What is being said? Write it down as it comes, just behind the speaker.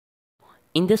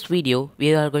In this video,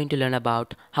 we are going to learn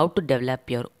about how to develop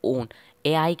your own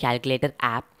AI calculator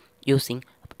app using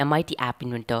MIT App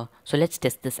Inventor. So let's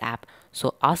test this app.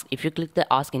 So ask if you click the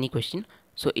ask any question,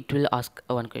 so it will ask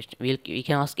one question. We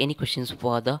can ask any questions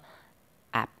for the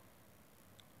app.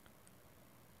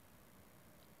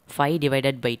 5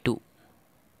 divided by 2.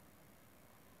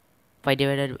 5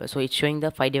 divided, so it's showing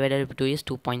the 5 divided by 2 is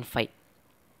 2.5.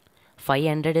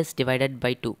 500 is divided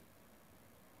by 2.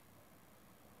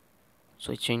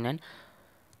 So it's showing none.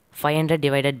 500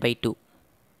 divided by 2.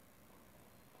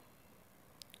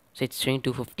 So it's showing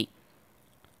 250.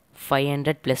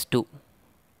 500 plus 2.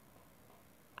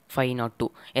 5 not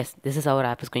 2. Yes, this is our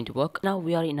app is going to work. Now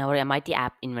we are in our MIT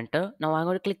app inventor. Now I'm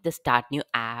going to click the start new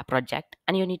app project,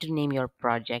 and you need to name your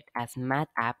project as math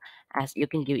app, as you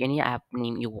can give any app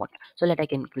name you want. So let I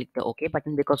can click the OK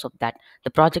button. Because of that, the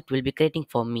project will be creating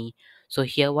for me. So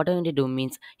here what I'm going to do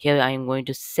means, here I am going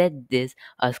to set this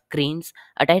screens.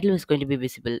 A title is going to be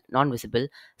visible, non-visible,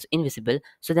 so invisible.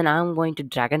 So then I'm going to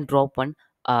drag and drop one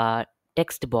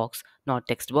text box, not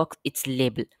text box, it's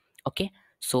label. Okay,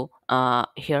 so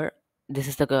here, this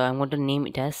is the I'm going to name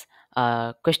it as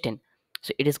question.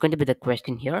 So it is going to be the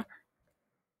question here.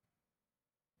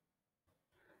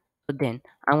 So then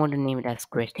I want to name it as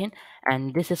question,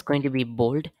 and this is going to be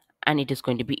bold, and it is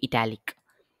going to be italic.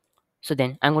 So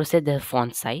then I'm going to set the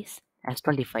font size as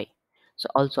 25. So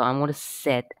also I'm going to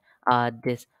set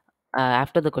this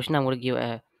after the question I'm going to give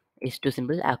a is too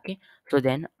simple. Okay, so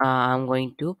then I'm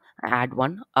going to add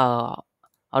one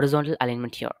horizontal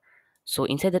alignment here. So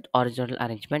inside that horizontal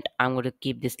arrangement, I'm going to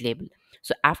keep this label.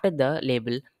 So after the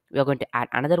label, we are going to add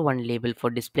another one label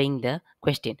for displaying the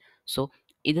question. So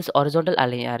in this horizontal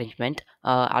arrangement,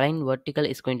 align vertical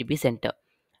is going to be center,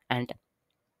 and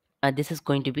this is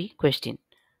going to be question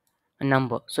a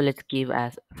number. So let's give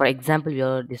as, for example, we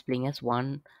are displaying as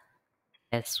 1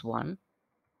 s1.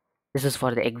 This is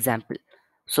for the example.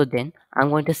 So then I'm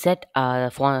going to set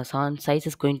font size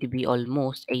is going to be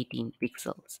almost 18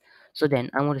 pixels. So then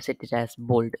I'm going to set it as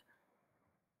bold.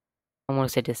 I'm going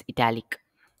to set it as italic.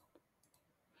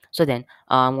 So then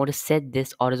I'm going to set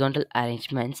this horizontal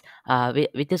arrangements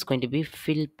with is going to be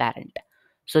fill parent.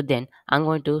 So then I'm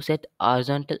going to set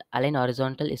horizontal, align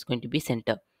horizontal is going to be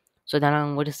center. So then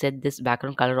I'm going to set this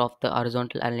background color of the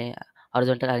horizontal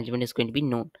arrangement is going to be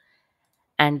known.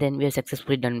 And then we are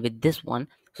successfully done with this one.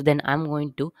 So then I'm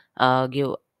going to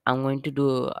give I'm going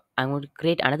to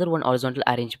create another one horizontal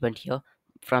arrangement here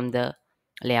from the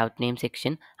layout name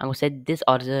section. I'm going to set this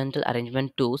horizontal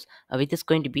arrangement tools, which is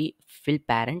going to be fill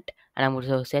parent, and I'm going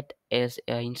to set as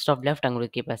instead of left I'm going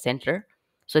to keep a center.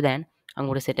 So then I'm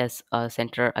going to set as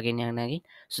center again and again.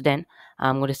 So then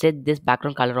I'm going to set this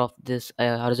background color of this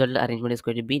horizontal arrangement is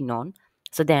going to be none.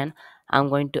 So then I'm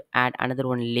going to add another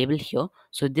one label here.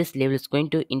 So this label is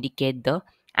going to indicate the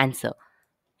answer.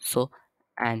 So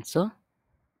answer.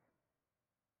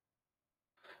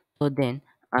 So then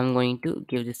I'm going to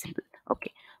give this simple.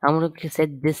 Okay, I'm going to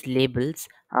set this labels.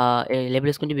 Label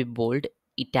is going to be bold,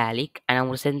 italic, and I'm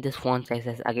going to set this font size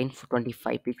as again for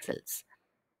 25 pixels.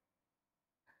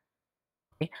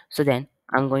 Okay, so then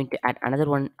I'm going to add another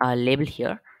one label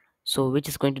here, so which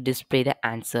is going to display the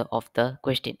answer of the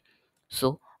question.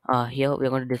 So here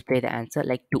we're going to display the answer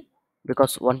like 2,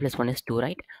 because 1 plus 1 is 2,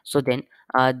 right? So then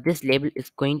this label is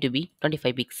going to be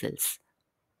 25 pixels.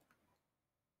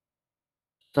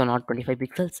 So not 25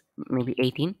 pixels, maybe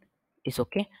 18 is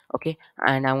okay. Okay,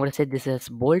 and I'm going to set this as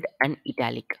bold and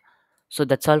italic. So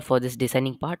that's all for this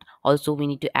designing part. Also we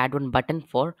need to add one button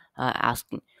for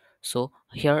asking. So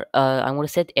here I'm going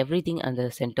to set everything on the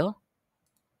center.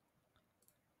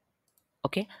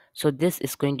 Okay, so this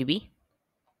is going to be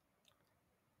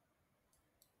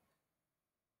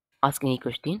ask any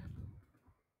question.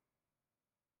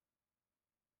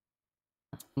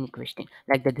 Any question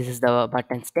like that. This is the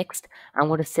button's text. I'm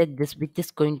going to set this, which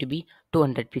is going to be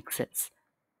 200 pixels.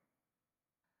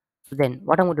 So then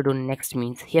what I'm going to do next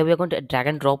means, here we are going to drag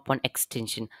and drop one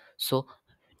extension. So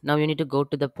now you need to go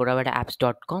to the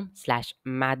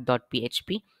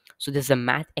providerapps.com/math.php. So this is a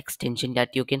math extension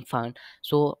that you can find.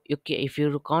 So if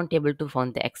you can't able to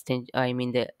find the extension, I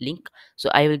mean the link, so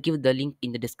I will give the link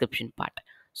in the description part.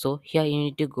 So here you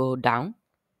need to go down.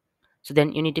 So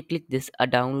then you need to click this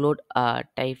download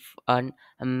type on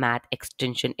math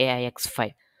extension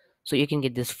AIX5. So you can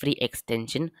get this free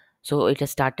extension. So it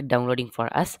has started downloading for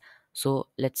us. So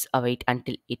let's await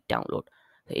until it download.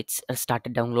 It's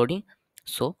started downloading.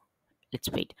 So let's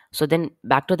wait. So then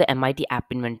back to the MIT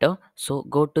app inventor. So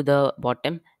go to the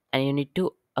bottom, and you need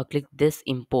to click this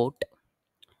import.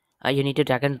 You need to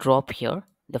drag and drop here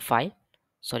the file.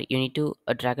 Sorry, you need to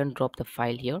drag and drop the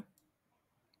file here.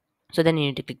 So then you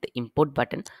need to click the import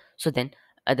button. So then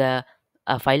the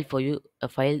file for you a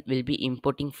file will be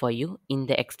importing for you in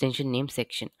the extension name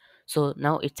section. So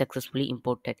now it's successfully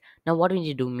imported. Now what we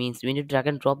need to do means we need to drag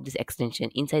and drop this extension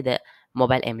inside the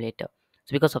mobile emulator.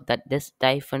 So because of that, this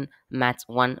typhon mats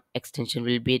 1 extension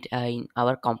will be in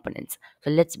our components. So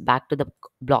let's back to the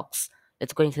blocks.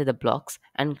 Let's go inside the blocks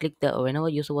and click the whenever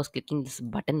user was clicking this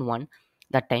button one,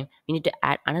 that time we need to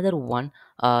add another one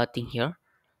thing here,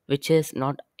 which is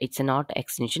not, it's not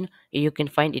extension. You can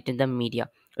find it in the media,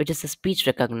 which is a speech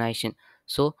recognition.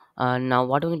 So now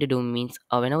what we're going to do means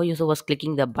whenever user was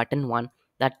clicking the button one,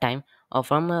 that time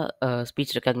from a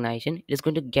speech recognition it is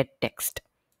going to get text.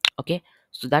 Okay,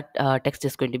 so that text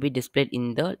is going to be displayed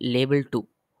in the label 2.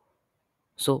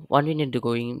 So what we need to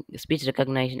go in speech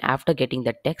recognition, after getting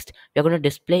the text we are going to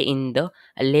display in the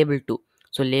label 2.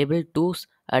 So label 2's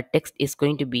text is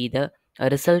going to be the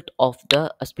result of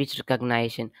the speech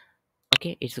recognition.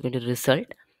 Okay, it's going to result.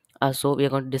 So we are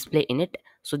going to display in it.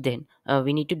 So then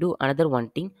we need to do another one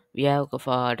thing. We have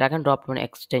drag and drop one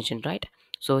extension, right?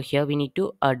 So here we need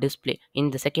to display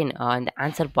in the second in the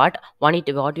answer part. What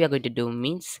we are going to do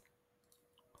means,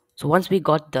 so once we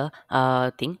got the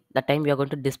thing, that time we are going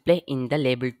to display in the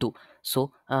label 2.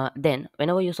 So then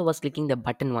whenever user was clicking the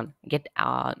button one, get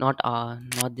not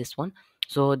this one.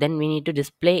 So then we need to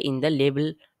display in the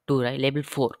label 2, right? Label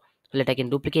 4. So let I can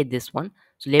duplicate this one.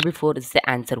 So label 4 is the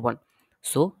answer one.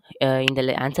 So in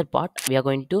the answer part we are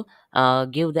going to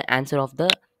give the answer of the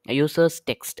user's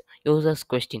text, user's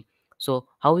question. So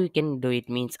how you can do it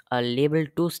means label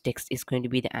 2's text is going to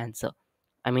be the answer,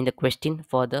 I mean the question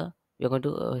for the, we're going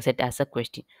to set as a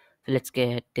question. So let's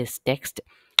get this text.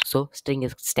 So string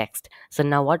is text. So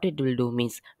now what it will do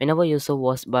means whenever user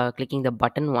was by clicking the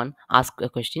button one ask a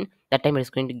question, that time it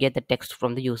is going to get the text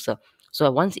from the user. So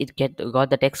once it got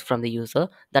the text from the user,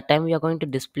 that time we are going to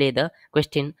display the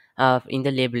question in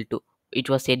the label 2, it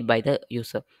was said by the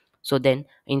user. So then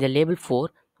in the label 4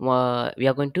 we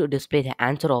are going to display the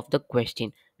answer of the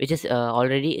question, which is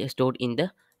already stored in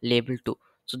the label 2.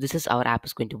 So this is our app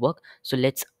is going to work. So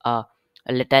let I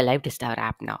live test our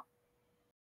app now.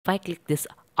 If I click this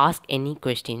ask any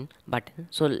question button,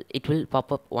 so it will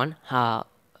pop up one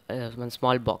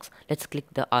small box. Let's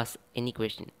click the ask any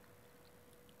question.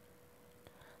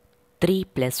 3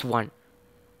 plus 1.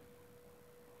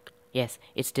 Yes,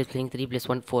 it's still saying 3 plus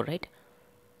 1 4, right?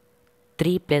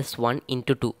 3 plus 1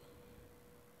 into 2.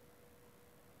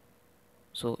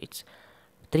 So it's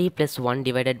 3 plus 1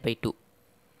 divided by 2.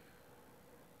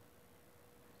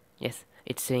 Yes,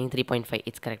 it's saying 3.5.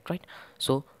 It's correct, right?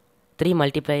 So 3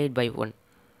 multiplied by 1.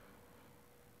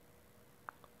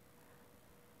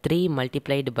 3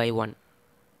 multiplied by 1.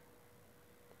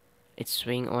 It's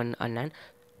showing on an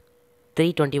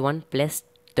 321 plus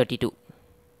 32.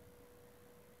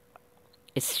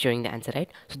 It's showing the answer, right?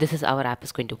 So this is our app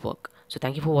is going to work. So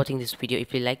thank you for watching this video.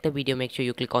 If you like the video, make sure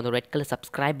you click on the red color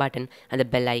subscribe button and the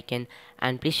bell icon,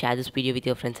 and please share this video with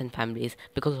your friends and families,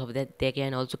 because of that they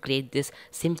can also create this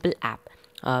simple app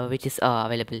which is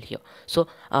available here. So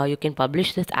you can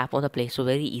publish this app on the Play Store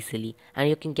very easily, and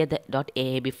you can get the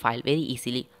 .aab file very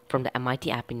easily from the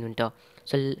MIT App Inventor.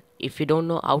 So if you don't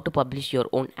know how to publish your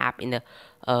own app in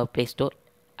the Play Store,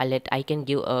 I can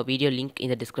give a video link in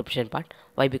the description part.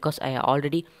 Why? Because I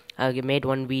already made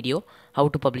one video how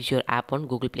to publish your app on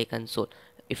Google Play Console.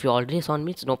 If you already saw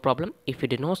me, it's no problem. If you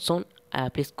did not saw,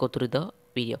 please go through the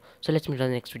video. So let's meet on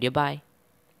the next video. Bye.